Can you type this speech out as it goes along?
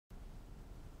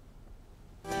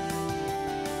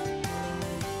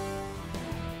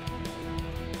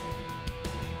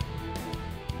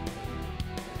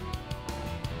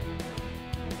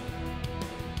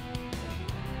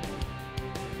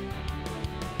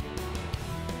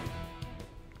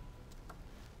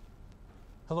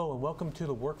Hello and welcome to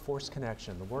the Workforce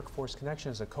Connection. The Workforce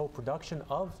Connection is a co-production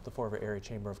of the Fall River Area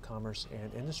Chamber of Commerce and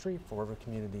Industry, Fall River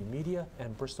Community Media,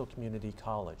 and Bristol Community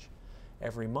College.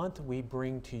 Every month we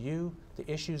bring to you the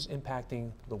issues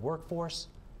impacting the workforce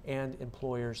and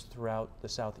employers throughout the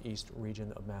southeast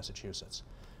region of Massachusetts.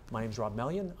 My name is Rob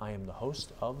Mellion. I am the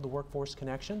host of the Workforce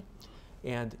Connection.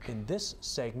 And in this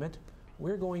segment,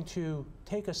 we're going to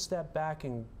take a step back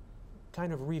and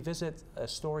kind of revisit a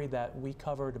story that we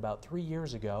covered about 3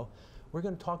 years ago. We're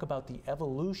going to talk about the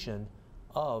evolution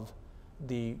of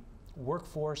the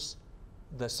workforce,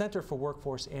 the Center for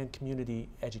Workforce and Community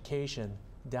Education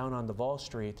down on Duval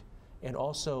Street, and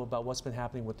also about what's been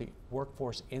happening with the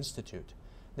Workforce Institute.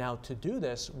 Now, to do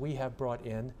this, we have brought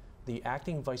in the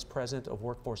Acting Vice President of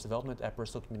Workforce Development at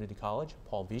Bristol Community College,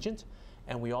 Paul Vigeant,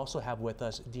 and we also have with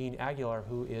us Dean Aguilar,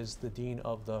 who is the Dean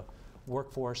of the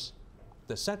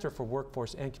Center for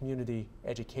Workforce and Community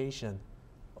Education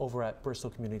over at Bristol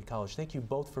Community College. Thank you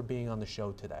both for being on the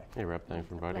show today. Hey, Rep, thanks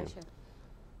for inviting us.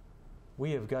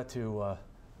 We have got to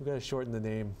we've got to shorten the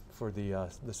name for the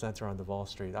center on Duval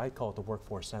Street. I call it the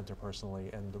Workforce Center personally,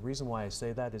 and the reason why I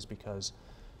say that is because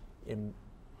in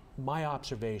my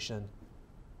observation,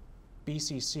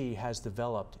 BCC has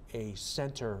developed a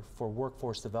center for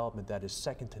workforce development that is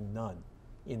second to none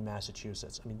in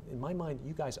Massachusetts. I mean, in my mind,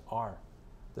 you guys are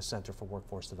the Center for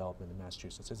Workforce Development in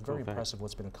Massachusetts. It's very impressive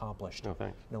what's been accomplished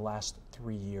in the last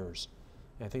 3 years.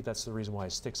 And I think that's the reason why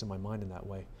it sticks in my mind in that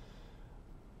way.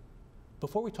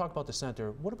 Before we talk about the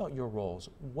center, what about your roles?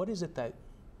 What is it that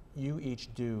you each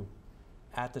do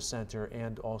at the center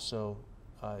and also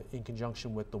in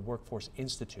conjunction with the Workforce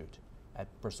Institute at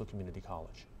Bristol Community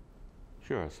College?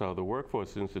 Sure. So the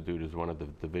Workforce Institute is one of the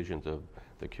divisions of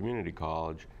the community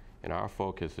college, and our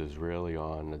focus is really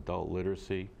on adult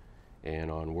literacy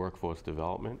and on workforce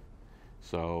development.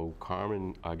 So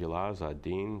Carmen Aguilar is our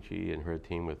dean. She and her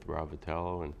team with Rob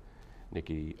Vitello and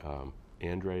Nikki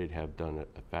Andrade have done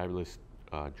a fabulous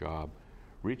job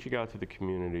reaching out to the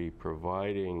community,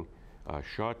 providing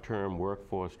short-term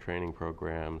workforce training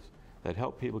programs that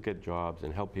help people get jobs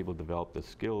and help people develop the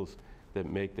skills that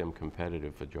make them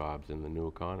competitive for jobs in the new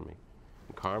economy.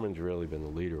 And Carmen's really been the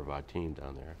leader of our team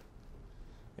down there.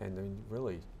 And I mean,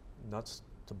 really nuts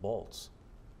to bolts.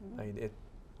 I mean,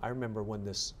 I remember when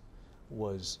this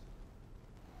was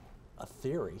a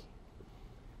theory,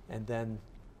 and then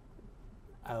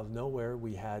out of nowhere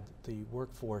we had the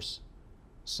Workforce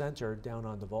Center down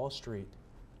on Duval Street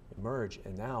emerge,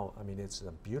 and now, I mean, it's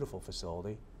a beautiful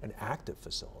facility, an active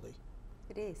facility.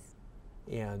 It is.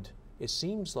 And it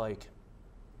seems like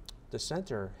the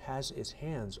center has its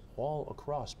hands all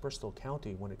across Bristol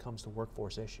County when it comes to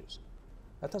workforce issues.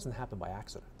 That doesn't happen by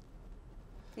accident.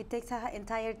 It takes an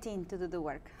entire team to do the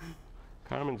work.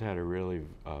 Carmen's had a really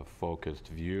focused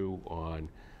view on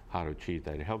how to achieve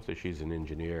that. It helps that she's an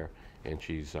engineer and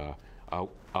she's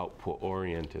output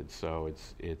oriented, so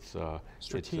it's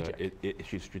strategic.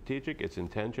 She's strategic, it's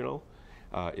intentional,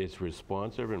 it's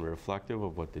responsive and reflective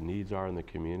of what the needs are in the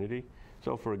community.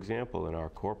 So for example, in our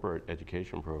corporate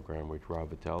education program, which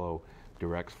Rob Vitello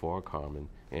directs for Carmen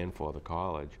and for the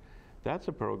college, that's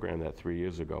a program that 3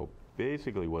 years ago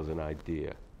basically was an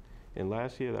idea. And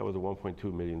last year, that was a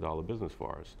 $1.2 million business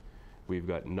for us. We've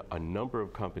got a number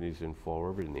of companies in Fall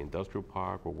River. In the industrial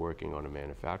park, we're working on a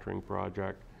manufacturing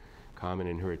project. Carmen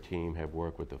and her team have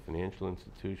worked with the financial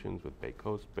institutions, with Bay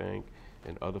Coast Bank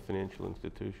and other financial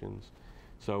institutions.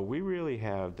 So we really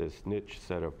have this niche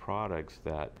set of products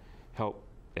that help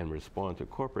and respond to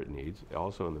corporate needs.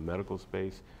 Also in the medical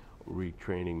space,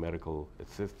 retraining medical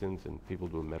assistants and people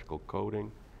doing medical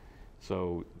coding.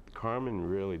 So Carmen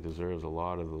really deserves a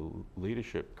lot of the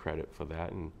leadership credit for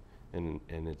that, and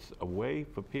it's a way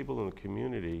for people in the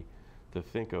community to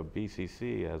think of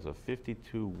BCC as a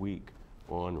 52-week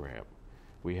on-ramp.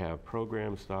 We have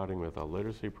programs starting with our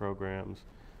literacy programs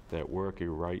that work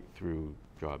you right through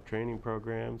job training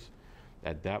programs.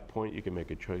 At that point, you can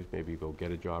make a choice, maybe go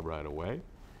get a job right away,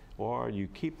 or you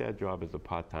keep that job as a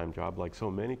part-time job like so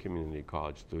many community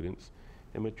college students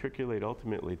and matriculate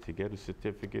ultimately to get a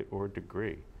certificate or a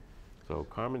degree. So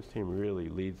Carmen's team really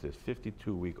leads this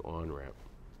 52-week on-ramp.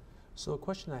 So the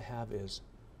question I have is,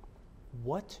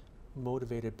 what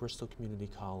motivated Bristol Community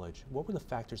College? What were the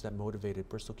factors that motivated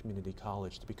Bristol Community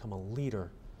College to become a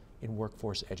leader in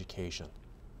workforce education?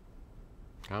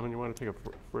 Carmen, you want to take a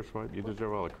first one? You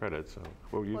deserve all the credit, so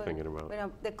what were you thinking about?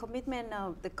 Well, the commitment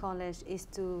of the college is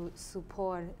to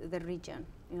support the region.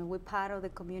 You know, we're part of the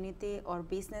community, our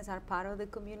business are part of the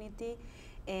community,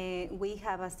 and we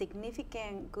have a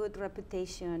significant good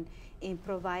reputation in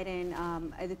providing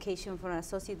education for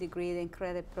associate degree and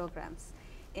credit programs.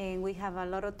 and we have a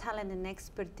lot of talent and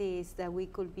expertise that we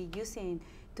could be using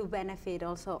to benefit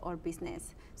also our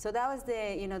business. So that was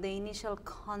the, the initial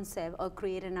concept of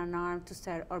creating an arm to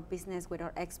start our business with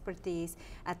our expertise,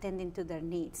 attending to their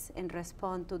needs and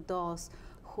respond to those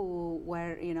who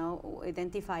were,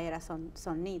 identified as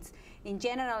some needs. In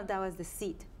general, that was the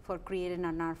seed for creating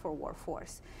an arm for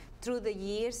workforce. Through the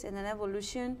years and an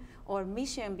evolution, our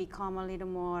mission become a little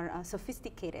more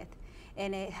sophisticated,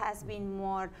 and it has been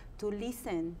more to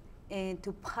listen and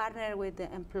to partner with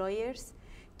the employers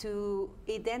to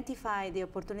identify the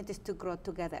opportunities to grow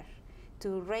together,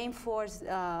 to reinforce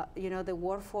the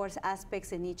workforce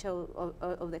aspects in each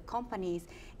of the companies,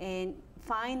 and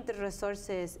find the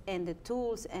resources and the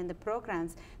tools and the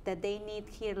programs that they need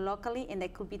here locally and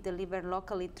that could be delivered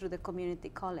locally through the community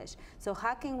college. So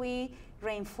how can we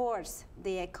reinforce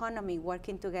the economy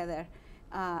working together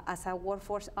as a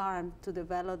workforce arm to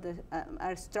develop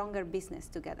a stronger business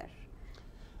together?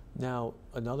 Now,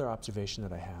 another observation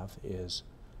that I have is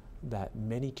that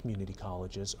many community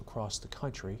colleges across the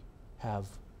country have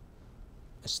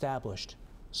established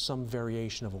some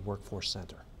variation of a workforce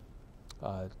center.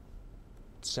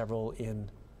 Several in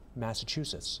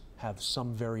Massachusetts have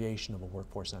some variation of a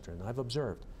workforce center, and I've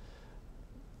observed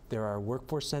there are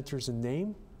workforce centers in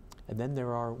name, and then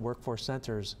there are workforce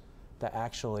centers that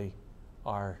actually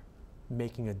are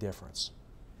making a difference.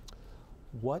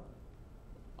 What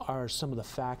are some of the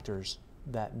factors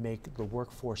that make the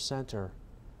workforce center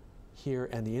here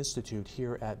and the Institute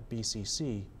here at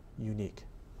BCC unique?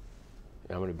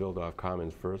 I'm going to build off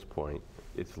Carmen's first point.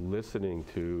 It's listening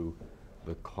to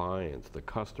the clients, the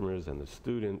customers, and the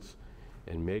students,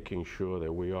 and making sure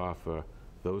that we offer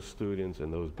those students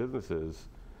and those businesses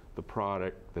the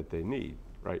product that they need,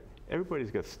 right? Everybody's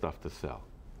got stuff to sell,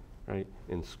 right?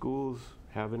 And schools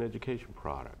have an education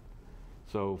product.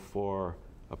 So for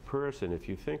a person, if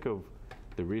you think of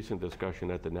the recent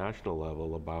discussion at the national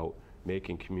level about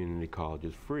making community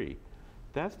colleges free,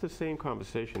 that's the same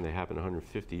conversation that happened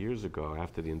 150 years ago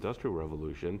after the Industrial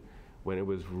Revolution, when it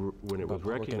was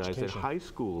recognized that high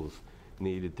schools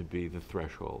needed to be the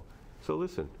threshold. So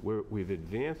listen, we've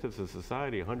advanced as a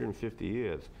society 150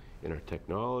 years in our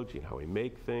technology, in how we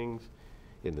make things,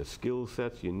 in the skill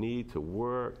sets you need to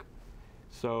work.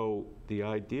 So the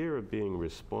idea of being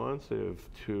responsive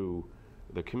to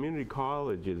the community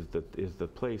college is the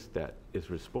place that is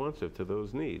responsive to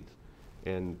those needs.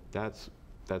 And that's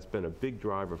been a big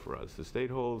driver for us. The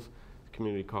state holds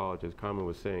community college, as Carmen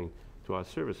was saying, to our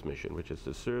service mission, which is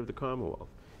to serve the Commonwealth.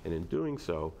 And in doing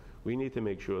so, we need to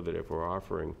make sure that if we're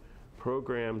offering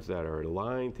programs that are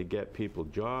aligned to get people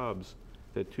jobs,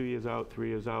 that 2 years out, 3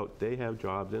 years out, they have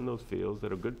jobs in those fields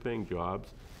that are good paying jobs.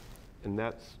 And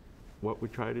that's what we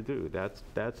try to do. That's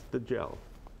the gel,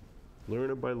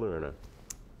 learner by learner.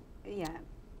 Yeah,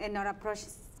 and our approach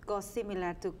goes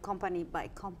similar to company by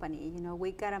company.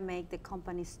 We gotta make the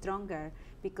company stronger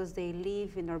because they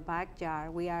live in our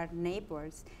backyard. We are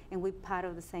neighbors, and we're part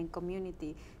of the same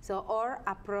community. So our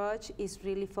approach is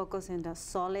really focused on the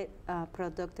solid,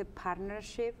 productive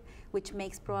partnership, which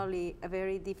makes probably a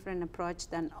very different approach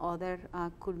than other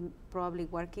could probably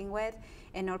working with,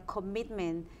 and our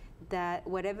commitment that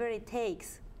whatever it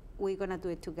takes, we're gonna do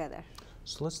it together.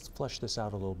 So let's flesh this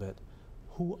out a little bit.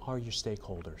 Who are your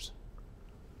stakeholders?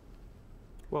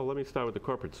 Well, let me start with the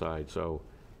corporate side. So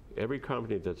every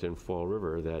company that's in Fall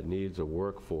River that needs a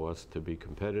workforce to be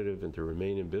competitive and to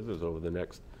remain in business over the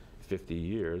next 50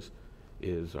 years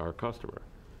is our customer.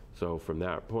 So from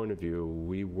that point of view,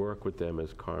 we work with them,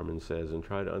 as Carmen says, and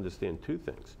try to understand two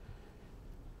things.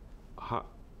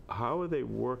 How are they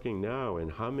working now, and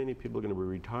how many people are going to be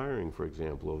retiring, for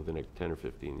example, over the next 10 or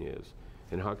 15 years?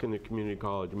 And how can the community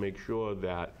college make sure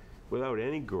that without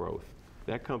any growth,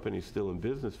 that company's still in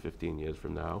business 15 years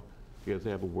from now because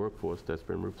they have a workforce that's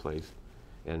been replaced,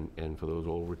 and for those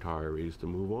old retirees to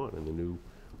move on and the new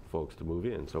folks to move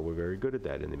in. So we're very good at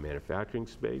that in the manufacturing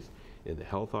space, in the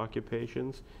health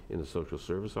occupations, in the social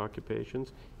service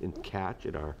occupations, in CATCH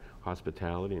at our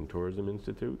Hospitality and Tourism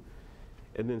Institute.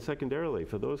 And then secondarily,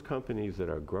 for those companies that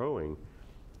are growing,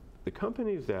 the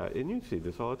companies that, and you see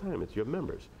this all the time, it's your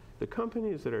members. The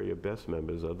companies that are your best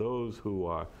members are those who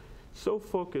are so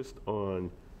focused on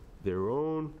their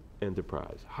own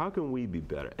enterprise. How can we be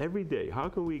better every day? How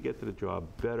can we get to the job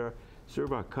better,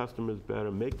 serve our customers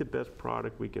better, make the best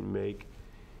product we can make?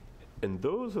 And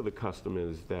those are the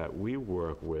customers that we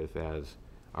work with as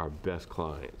our best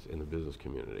clients in the business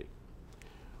community.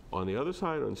 On the other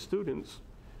side, on students,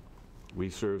 we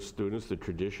serve students. The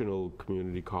traditional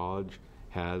community college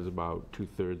has about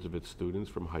 2/3 of its students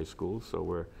from high school, so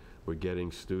we're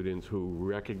getting students who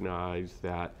recognize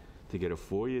that to get a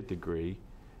 4-year degree,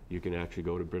 You can actually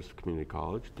go to Bristol Community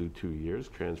College, do 2 years,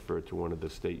 transfer to one of the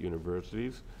state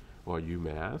universities or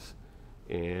UMass,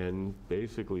 and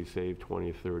basically save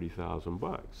 20 or 30,000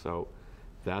 bucks. So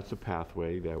that's a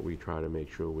pathway that we try to make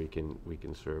sure we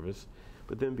can service.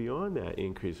 But then beyond that,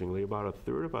 increasingly, about a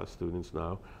third of our students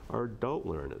now are adult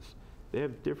learners. They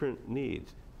have different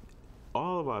needs.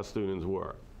 All of our students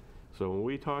work. So when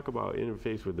we talk about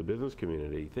interface with the business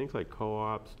community, things like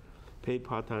co-ops, paid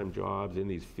part-time jobs in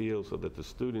these fields so that the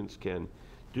students can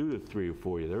do the 3 or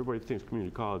 4 years. Everybody thinks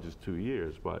community college is 2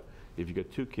 years, but if you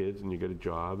got 2 kids and you get a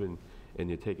job and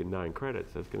you're taking 9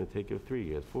 credits, that's going to take you 3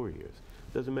 years, 4 years.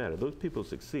 Doesn't matter. Those people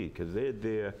succeed because they're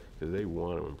there because they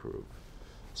want to improve.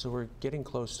 So we're getting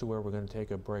close to where we're going to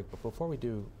take a break, but before we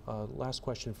do, last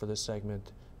question for this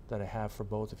segment that I have for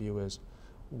both of you is,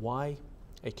 why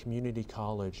a community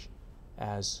college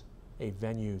as a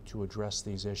venue to address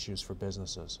these issues for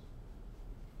businesses?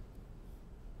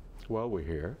 Well, we're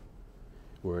here.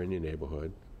 We're in your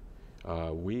neighborhood.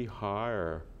 We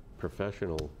hire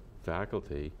professional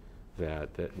faculty that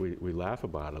we laugh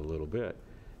about a little bit.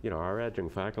 You know, our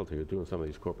adjunct faculty are doing some of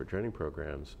these corporate training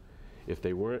programs. If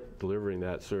they weren't delivering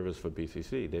that service for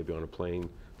BCC, they'd be on a plane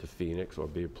to Phoenix or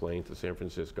be a plane to San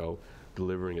Francisco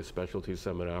delivering a specialty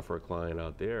seminar for a client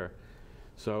out there.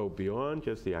 So beyond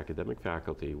just the academic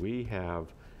faculty, we have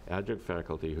adjunct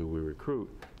faculty who we recruit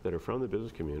that are from the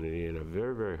business community and are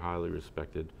very, very highly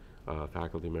respected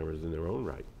faculty members in their own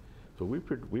right. So we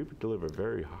deliver a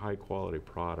very high quality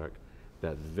product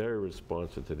that's very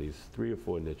responsive to these 3 or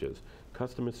 4 niches.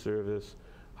 Customer service,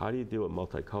 how do you deal with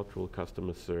multicultural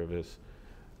customer service,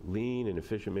 lean and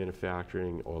efficient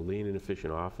manufacturing, or lean and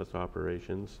efficient office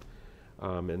operations,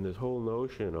 and this whole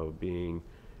notion of being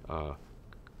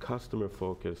customer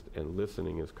focused and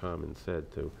listening, as Carmen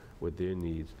said, to what their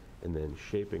needs, and then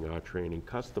shaping our training,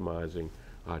 customizing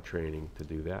our training to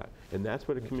do that. And that's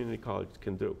what a community college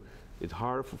can do. It's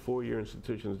harder for 4-year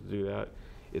institutions to do that.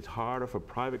 It's harder for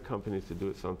private companies to do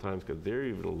it sometimes because they're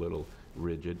even a little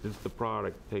rigid. This is the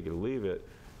product, take it or leave it.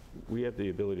 We have the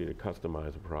ability to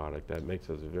customize a product that makes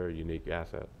us a very unique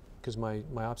asset. Because my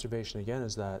observation again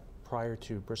is that prior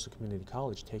to Bristol Community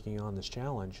College taking on this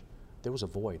challenge, there was a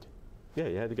void. Yeah,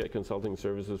 you had to get consulting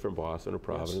services from Boston or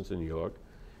Providence, yes, and New York.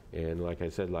 And like I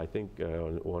said, I think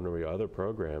on one of the other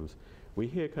programs, we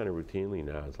hear kind of routinely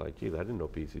now, it's like, geez, I didn't know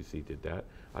PCC did that.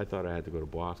 I thought I had to go to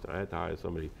Boston. I had to hire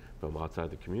somebody from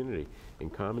outside the community.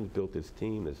 And Carmen's built this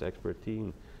team, this expert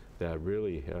team, that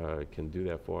really can do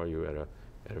that for you at a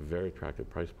very attractive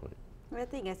price point. I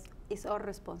think it's our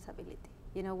responsibility.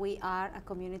 You know, we are a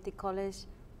community college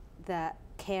that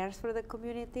cares for the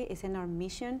community. It's in our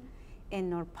mission,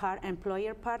 and our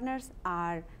employer partners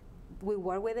are, we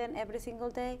work with them every single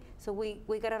day, so we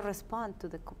gotta respond to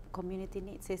the community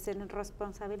needs. It's a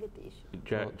responsibility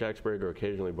issue. Jack Sprague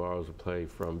occasionally borrows a play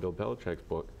from Bill Belichick's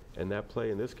book, and that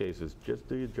play in this case is just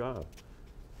do your job.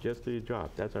 Just do your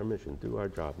job. That's our mission. Do our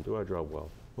job, and do our job well.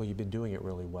 Well, you've been doing it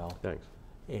really well. Thanks.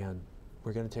 And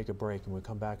we're going to take a break, and when we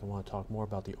come back, I want to talk more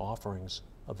about the offerings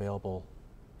available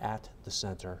at the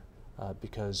center,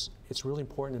 because it's really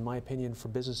important, in my opinion, for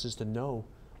businesses to know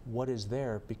what is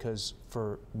there, because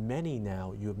for many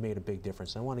now, you have made a big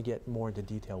difference. I want to get more into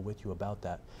detail with you about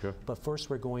that. Sure. But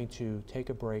first, we're going to take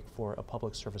a break for a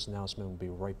public service announcement. We'll be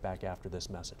right back after this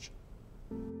message.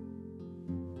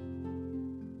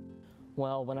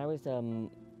 Well, when I was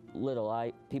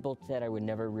little, people said I would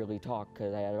never really talk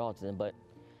because I had autism, but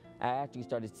I actually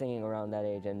started singing around that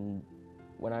age, and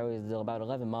when I was about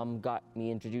 11, Mom got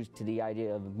me introduced to the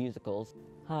idea of musicals.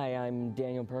 Hi, I'm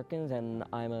Daniel Perkins, and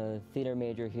I'm a theater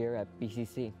major here at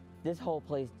BCC. This whole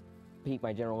place piqued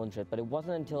my general interest, but it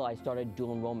wasn't until I started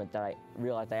dual enrollment that I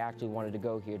realized I actually wanted to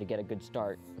go here to get a good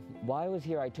start. While I was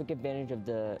here, I took advantage of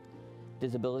the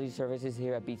disability services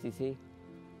here at BCC.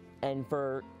 And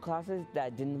for classes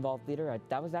that didn't involve theater,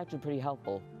 that was actually pretty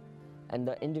helpful. And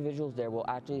the individuals there will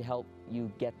actually help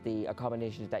you get the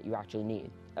accommodations that you actually need.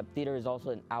 Theater is also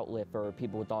an outlet for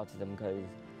people with autism because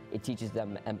it teaches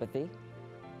them empathy,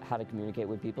 how to communicate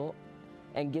with people,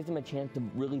 and gives them a chance to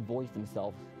really voice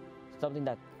themselves, something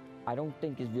that I don't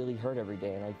think is really heard every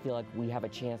day, and I feel like we have a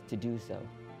chance to do so.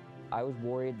 I was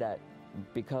worried that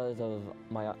because of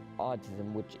my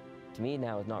autism, which to me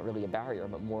now is not really a barrier,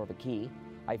 but more of a key,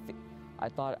 I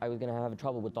thought I was going to have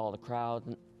trouble with all the crowds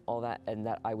and all that, and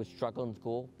that I would struggle in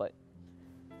school, but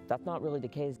that's not really the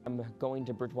case. I'm going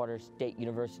to Bridgewater State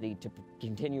University to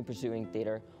continue pursuing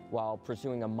theater while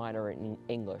pursuing a minor in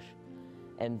English.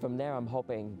 And from there, I'm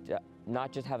hoping to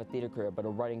not just have a theater career, but a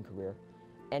writing career.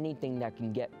 Anything that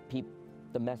can get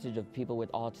the message of people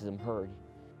with autism heard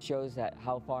shows that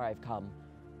how far I've come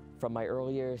from my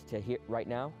early years to here right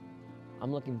now.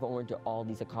 I'm looking forward to all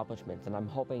these accomplishments, and I'm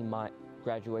hoping my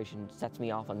graduation sets me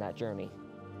off on that journey.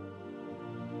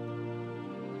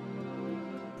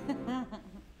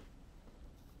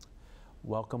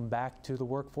 Welcome back to the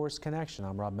Workforce Connection.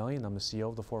 I'm Rob Mellion. I'm the CEO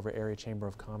of the Fall River Area Chamber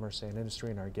of Commerce and Industry,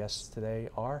 and our guests today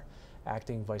are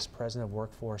Acting Vice President of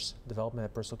Workforce Development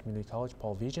at Bristol Community College,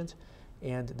 Paul Vigeant,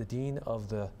 and the Dean of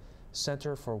the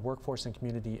Center for Workforce and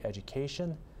Community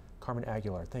Education, Carmen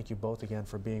Aguilar. Thank you both again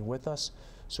for being with us.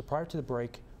 So prior to the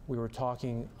break, we were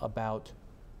talking about,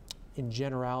 in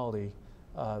generality,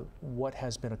 what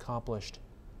has been accomplished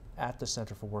at the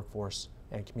Center for Workforce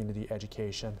and Community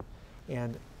Education.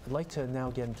 And I'd like to now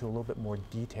get into a little bit more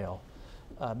detail.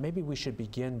 Maybe we should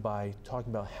begin by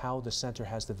talking about how the center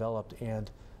has developed and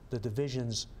the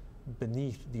divisions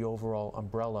beneath the overall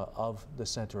umbrella of the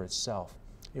center itself.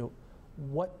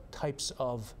 What types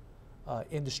of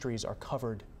industries are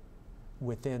covered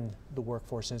within the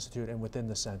Workforce Institute and within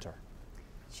the center?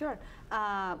 Sure.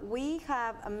 We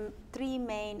have 3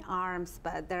 main arms,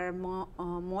 but there are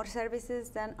more services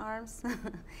than arms.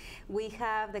 We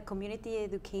have the community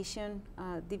education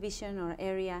division or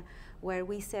area where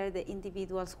we serve the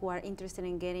individuals who are interested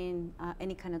in getting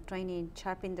any kind of training,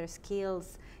 sharpen their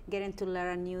skills, getting to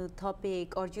learn a new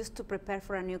topic, or just to prepare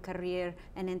for a new career,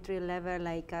 an entry level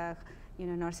like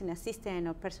nursing assistant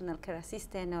or personal care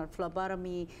assistant or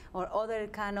phlebotomy or other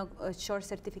kind of short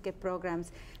certificate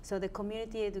programs. So the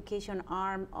community education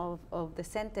arm of the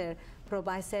center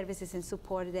provides services and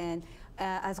support them.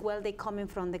 As well, they come in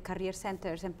from the career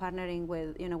centers and partnering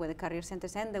with, with the career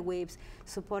centers and the WIPs,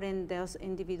 supporting those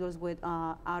individuals with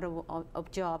out of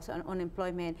jobs,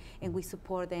 unemployment, and we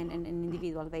support them on an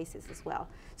individual basis as well.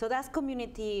 So that's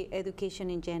community education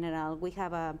in general. We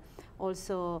have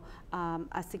also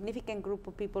a significant group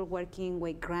of people working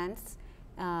with grants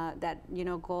that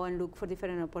go and look for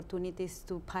different opportunities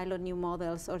to pilot new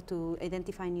models or to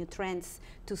identify new trends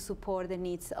to support the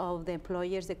needs of the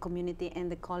employers, the community,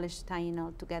 and the college tying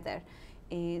all together.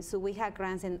 So we have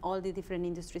grants in all the different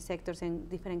industry sectors and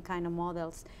different kind of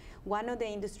models. One of the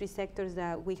industry sectors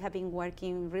that we have been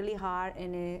working really hard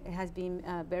and it has been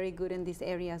very good in this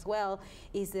area as well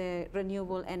is the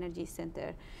Renewable Energy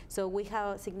Center. So we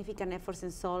have significant efforts in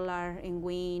solar, in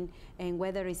wind, and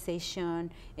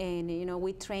weatherization, and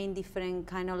we train different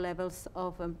kind of levels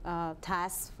of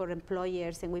tasks for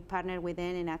employers, and we partner with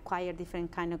them and acquire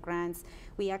different kind of grants.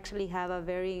 We actually have a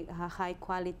very high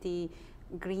quality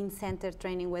green center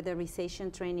training,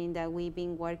 weatherization training that we've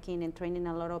been working and training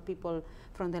a lot of people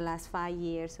from the last 5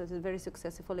 years. So it's a very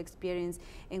successful experience.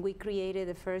 And we created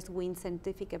the first wind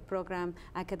certificate program,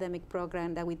 academic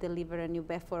program that we deliver in New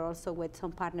Bedford, also with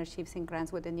some partnerships and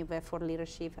grants with the New Bedford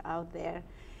leadership out there.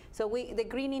 So the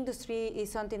green industry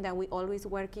is something that we're always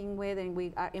working with, and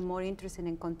we are more interested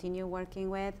in continue working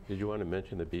with. Did you want to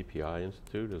mention the BPI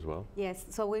Institute as well? Yes,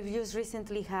 so we've just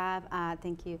recently have,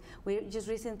 thank you. We just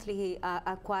recently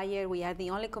acquired, we are the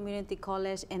only community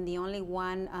college and the only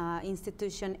one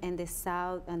institution in the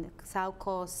South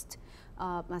Coast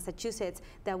Massachusetts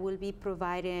that will be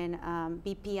providing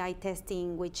BPI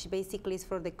testing, which basically is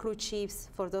for the crew chiefs,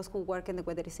 for those who work in the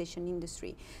weatherization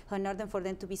industry. So in order for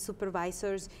them to be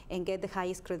supervisors and get the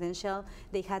highest credential,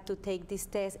 they had to take this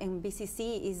test, and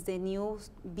BCC is the new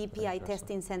BPI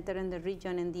testing center in the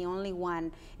region and the only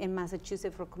one in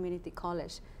Massachusetts for community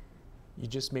college. You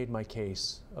just made my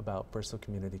case about Bristol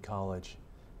Community College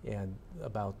and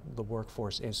about the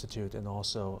Workforce Institute and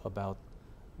also about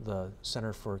the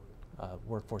Center for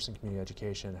Workforce and Community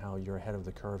Education, how you're ahead of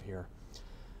the curve here.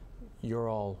 You're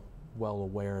all well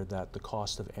aware that the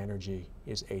cost of energy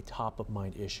is a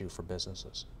top-of-mind issue for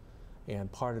businesses.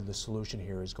 And part of the solution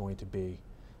here is going to be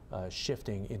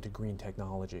shifting into green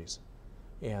technologies.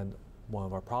 And one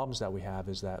of our problems that we have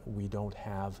is that we don't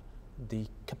have the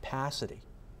capacity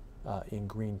in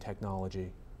green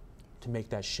technology to make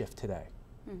that shift today.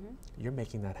 Mm-hmm. You're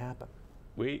making that happen.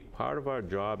 Part of our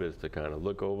job is to kind of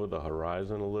look over the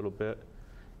horizon a little bit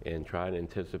and try to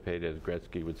anticipate, as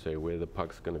Gretzky would say, where the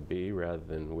puck's going to be rather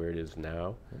than where it is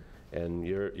now. And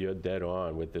you're dead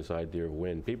on with this idea of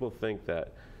wind. People think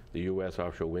that the U.S.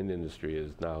 offshore wind industry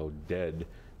is now dead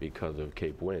because of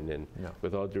Cape Wind. And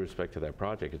with all due respect to that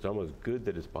project, it's almost good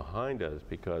that it's behind us,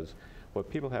 because what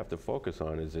people have to focus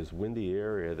on is this windy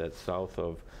area that's south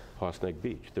of Horse Neck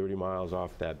Beach, 30 miles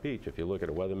off that beach. If you look at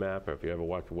a weather map, or if you ever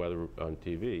watch the weather on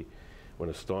TV, when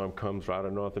a storm comes out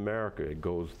of North America, it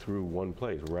goes through one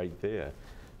place right there.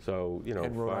 So,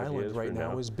 and Rhode Island right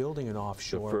now is building an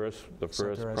offshore. The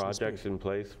first project's in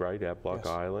place, right, at Block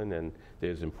Island, and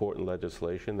there's important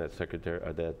legislation that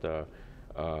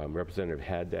Representative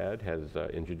Haddad has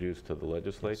introduced to the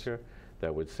legislature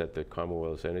that would set the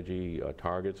Commonwealth's energy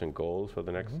targets and goals for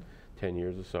the next 10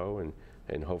 years or so,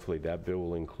 and hopefully that bill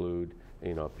will include,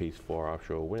 you know, a piece for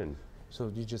offshore wind. So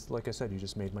you just, like I said, you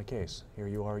just made my case. Here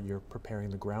you are, you're preparing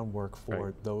the groundwork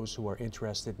for those who are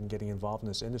interested in getting involved in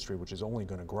this industry, which is only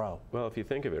going to grow. Well, if you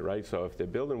think of it, right, so if they're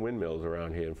building windmills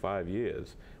around here in 5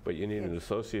 years, but you need an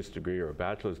associate's degree or a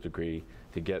bachelor's degree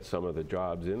to get some of the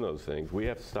jobs in those things, we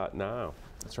have to start now.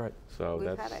 That's right. So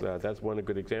that's one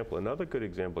good example. Another good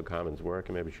example of Carmen's work,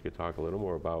 and maybe she could talk a little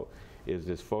more about, is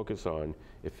this focus on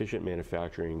efficient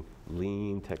manufacturing,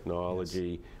 lean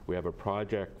technology. We have a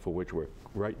project for which we're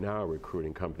right now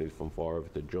recruiting companies from Fall River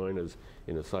to join us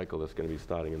in a cycle that's going to be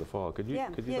starting in the fall. Could you talk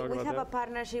about that? We have a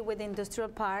partnership with Industrial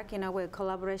Park, you know, with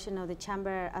collaboration of the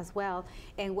Chamber as well.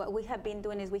 And what we have been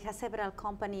doing is we have several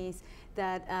companies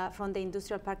that from the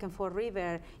Industrial Park and Fall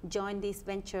River joined this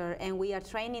venture, and we are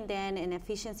training them in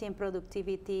efficiency and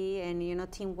productivity and, you know,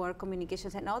 teamwork,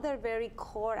 communications, and other very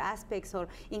core aspects of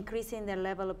increasing their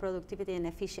level of productivity and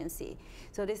efficiency.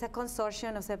 So there's a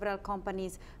consortium of several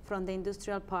companies from the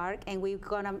Industrial Park, and we're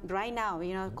gonna right now,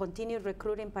 you know, continue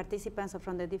recruiting participants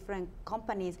from the different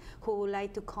companies who would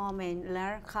like to come and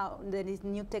learn how there is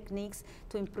new techniques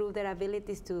to improve their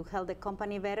abilities to help the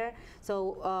company better.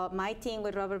 So my team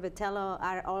with Robert Vitello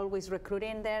are always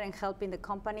recruiting there and helping the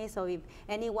company. So if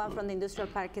anyone from the Industrial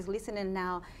Park is listening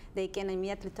now, they can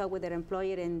immediately talk with their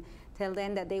employer and tell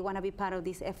them that they want to be part of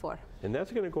this effort. And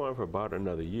that's going to go on for about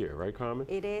another year, right, Carmen?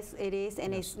 It is,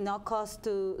 and it's no cost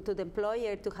to the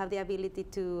employer to have the ability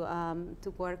to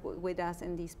work with us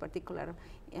in this particular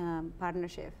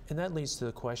partnership. And that leads to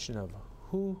the question of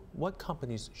what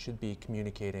companies should be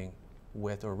communicating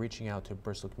with or reaching out to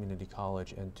Bristol Community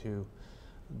College and to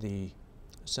the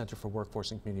Center for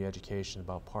Workforce and Community Education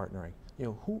about partnering. You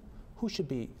know, who should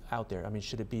be out there? I mean,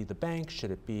 should it be the bank?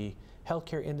 Should it be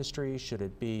healthcare industry? Should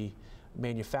it be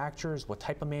manufacturers? What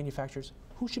type of manufacturers?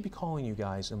 Who should be calling you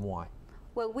guys and why?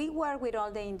 Well, we work with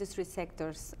all the industry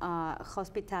sectors,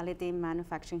 hospitality,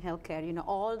 manufacturing, healthcare, you know,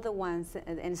 all the ones,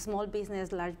 and small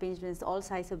business, large business, all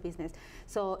sides of business.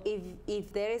 So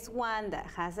if there is one that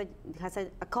has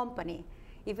a company,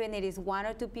 even if it is 1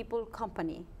 or 2 people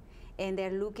company, and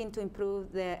they're looking to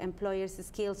improve the employer's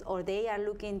skills, or they are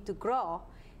looking to grow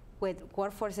with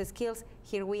workforce skills,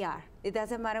 here we are. It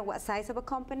doesn't matter what size of a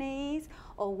company is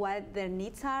or what their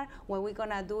needs are. What we're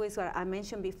gonna do is what I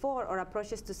mentioned before, our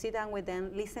approach is to sit down with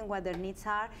them, listen what their needs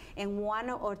are, and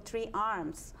 1 or 3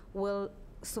 arms will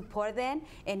support them.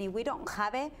 And if we don't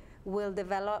have it, we'll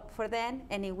develop for them.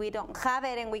 And if we don't have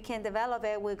it and we can develop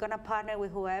it, we're gonna partner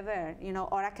with whoever. You know,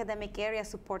 our academic area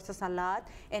supports us a lot,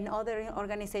 and other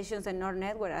organizations in our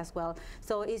network as well.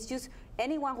 So it's just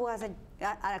anyone who has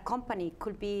a company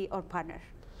could be our partner.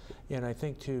 Yeah, and I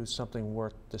think too, something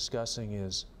worth discussing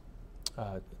is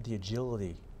the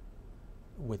agility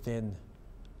within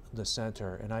the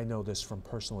center. And I know this from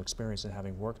personal experience and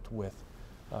having worked with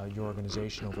your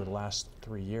organization over the last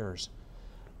 3 years.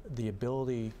 The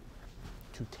ability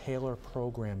to tailor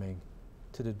programming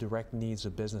to the direct needs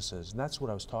of businesses. And that's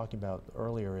what I was talking about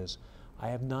earlier is I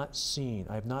have not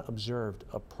observed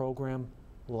a program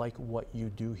like what you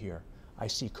do here. I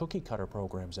see cookie cutter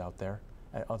programs out there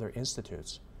at other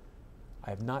institutes. I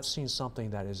have not seen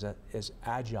something that is as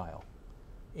agile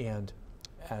and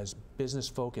as business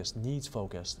focused, needs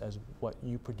focused as what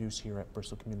you produce here at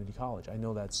Bristol Community College. I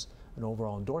know that's an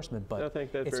overall endorsement, but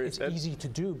it's easy to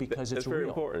do because it's real.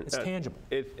 Important. It's tangible.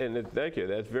 Thank you.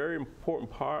 That's a very important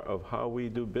part of how we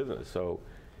do business.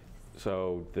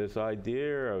 So this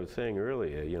idea I was saying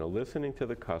earlier, you know, listening to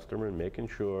the customer and making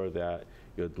sure that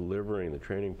you're delivering the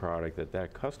training product that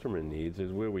that customer needs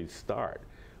is where we start.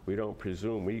 We don't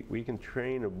presume. We can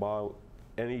train about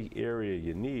any area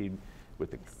you need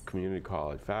with the community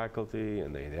college faculty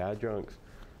and the adjuncts.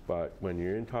 But when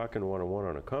you're in talking one-on-one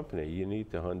on a company, you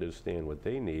need to understand what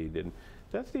they need. And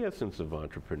that's the essence of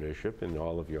entrepreneurship in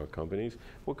all of your companies.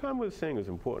 What Carmen was saying was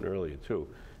important earlier, too.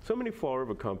 So many Fall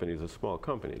River companies are small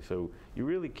companies, so you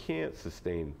really can't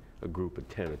sustain a group of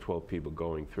 10 or 12 people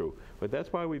going through. But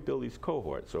that's why we build these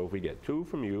cohorts. So if we get 2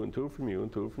 from you, and 2 from you,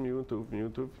 and 2 from you, and 2 from you,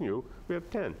 and 2 from you, we have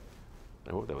 10.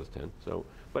 I hope that was 10. So,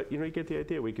 but you know, you get the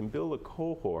idea. We can build a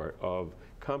cohort of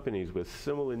companies with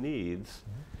similar needs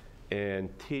and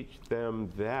teach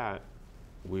them that.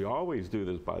 We always do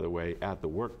this, by the way, at the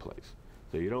workplace.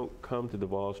 So you don't come to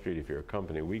Duval Street if you're a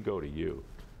company. We go to you.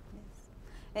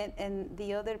 Yes. And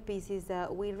the other piece is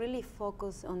that we really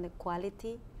focus on the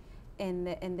quality and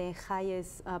the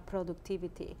highest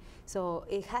productivity. So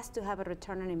it has to have a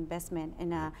return on investment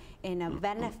and a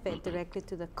benefit directly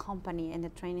to the company and the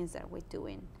trainings that we're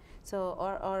doing. So,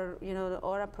 or you know,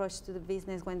 or approach to the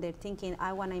business when they're thinking,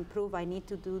 I want to improve, I need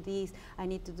to do this, I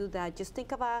need to do that. Just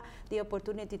think about the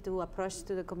opportunity to approach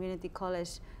to the community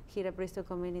college here at Bristol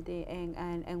Community,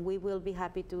 and we will be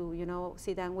happy to, you know,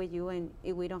 sit down with you, and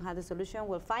if we don't have the solution,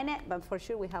 we'll find it, but for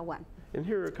sure we have one. And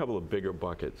here are a couple of bigger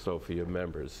buckets, so for your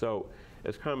members. So,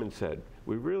 as Carmen said,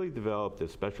 we really developed a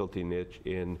specialty niche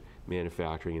in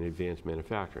manufacturing and advanced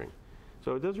manufacturing.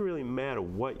 So it doesn't really matter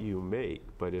what you make,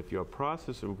 but if your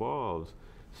process involves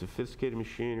sophisticated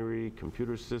machinery,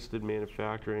 computer-assisted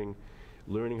manufacturing,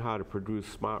 learning how to produce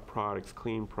smart products,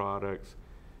 clean products,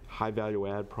 high-value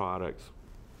add products,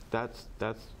 that's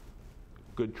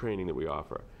good training that we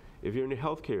offer. If you're in the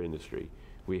healthcare industry,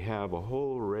 we have a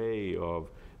whole array of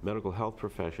medical health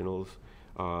professionals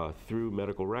through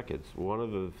medical records. One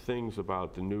of the things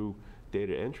about the new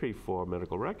data entry for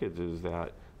medical records is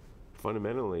that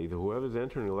fundamentally, whoever's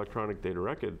entering an electronic data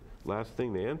record, last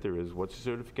thing they enter is what's the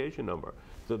certification number.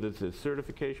 So there's a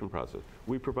certification process.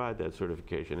 We provide that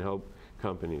certification, help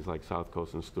companies like South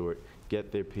Coast and Stewart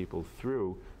get their people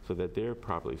through so that they're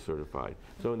properly certified.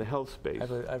 So in the health space.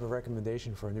 I have a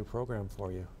recommendation for a new program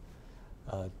for you.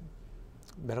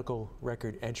 Medical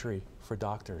record entry for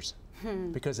doctors.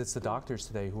 Because it's the doctors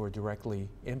today who are directly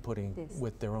inputting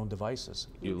with their own devices.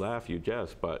 You laugh, you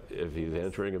jest, but if he's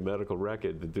entering a medical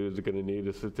record, the dude's going to need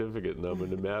a certificate number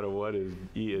no matter what his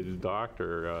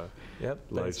doctor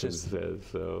license says.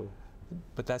 So,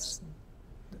 but that's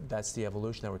the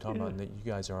evolution that we're talking about, and that you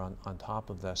guys are on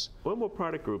top of this. One more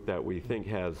product group that we think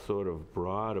has sort of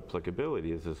broad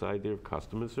applicability is this idea of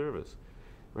customer service.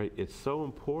 Right? It's so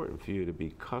important for you to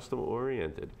be customer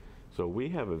oriented. So we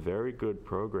have a very good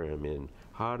program in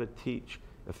how to teach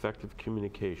effective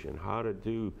communication, how to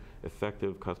do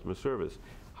effective customer service,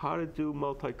 how to do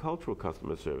multicultural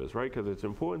customer service, right? Because it's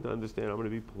important to understand I'm going to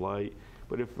be polite,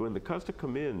 but when the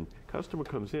customer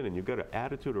comes in and you've got an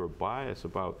attitude or a bias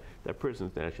about that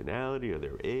person's nationality or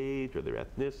their age or their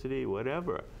ethnicity,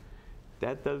 whatever,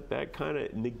 that kind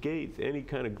of negates any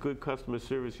kind of good customer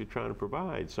service you're trying to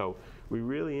provide. So we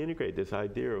really integrate this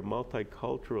idea of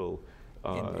multicultural.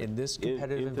 In this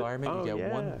competitive environment, you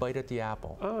get one bite at the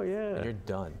apple. Oh yeah. And you're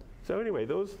done. So anyway,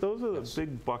 those are the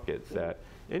big buckets that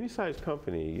any size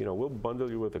company, you know, we'll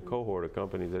bundle you with a cohort of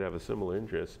companies that have a similar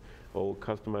interest, or we'll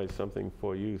customize something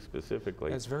for you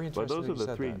specifically. It's very interesting. But those are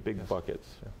the three big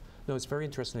buckets. Yeah. No, it's very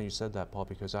interesting that you said that, Paul,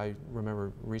 because I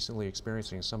remember recently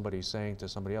experiencing somebody saying to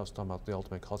somebody else, talking about the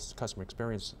ultimate customer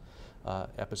experience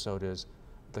episode, is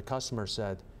the customer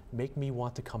said, "Make me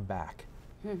want to come back."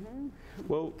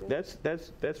 Well, that's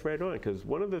right on, because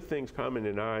one of the things Carmen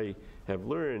and I have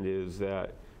learned is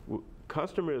that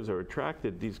customers are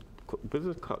attracted, these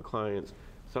business clients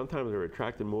sometimes are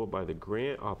attracted more by the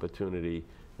grant opportunity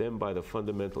than by the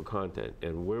fundamental content.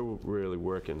 And we're really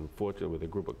working, fortunately, with a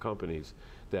group of companies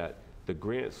that the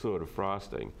grant's sort of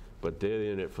frosting, but they're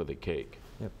in it for the cake.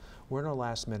 Yep. We're in our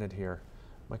last minute here.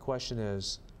 My question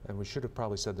is, and we should have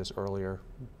probably said this earlier,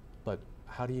 but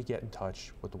how do you get in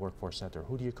touch with the Workforce Center?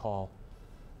 Who do you call,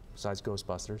 besides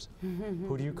Ghostbusters,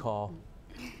 who do you call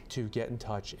to get in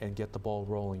touch and get the ball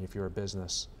rolling if you're a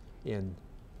business in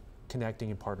connecting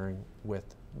and partnering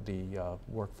with the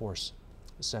Workforce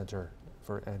Center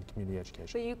and community education?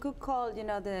 So you could call, you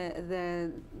know,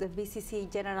 the VCC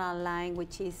general line,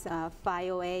 which is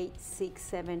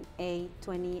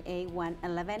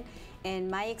 508-678-28111, and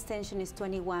my extension is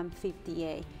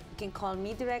 2158. You can call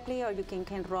me directly, or you can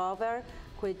call Robert.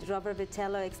 With Robert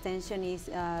Vitello, extension is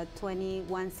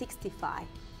 2165,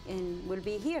 and we'll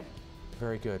be here.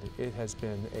 Very good. It has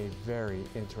been a very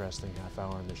interesting half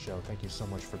hour on the show. Thank you so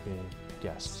much for being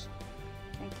guests.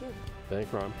 Thank you.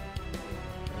 Thanks, Ron.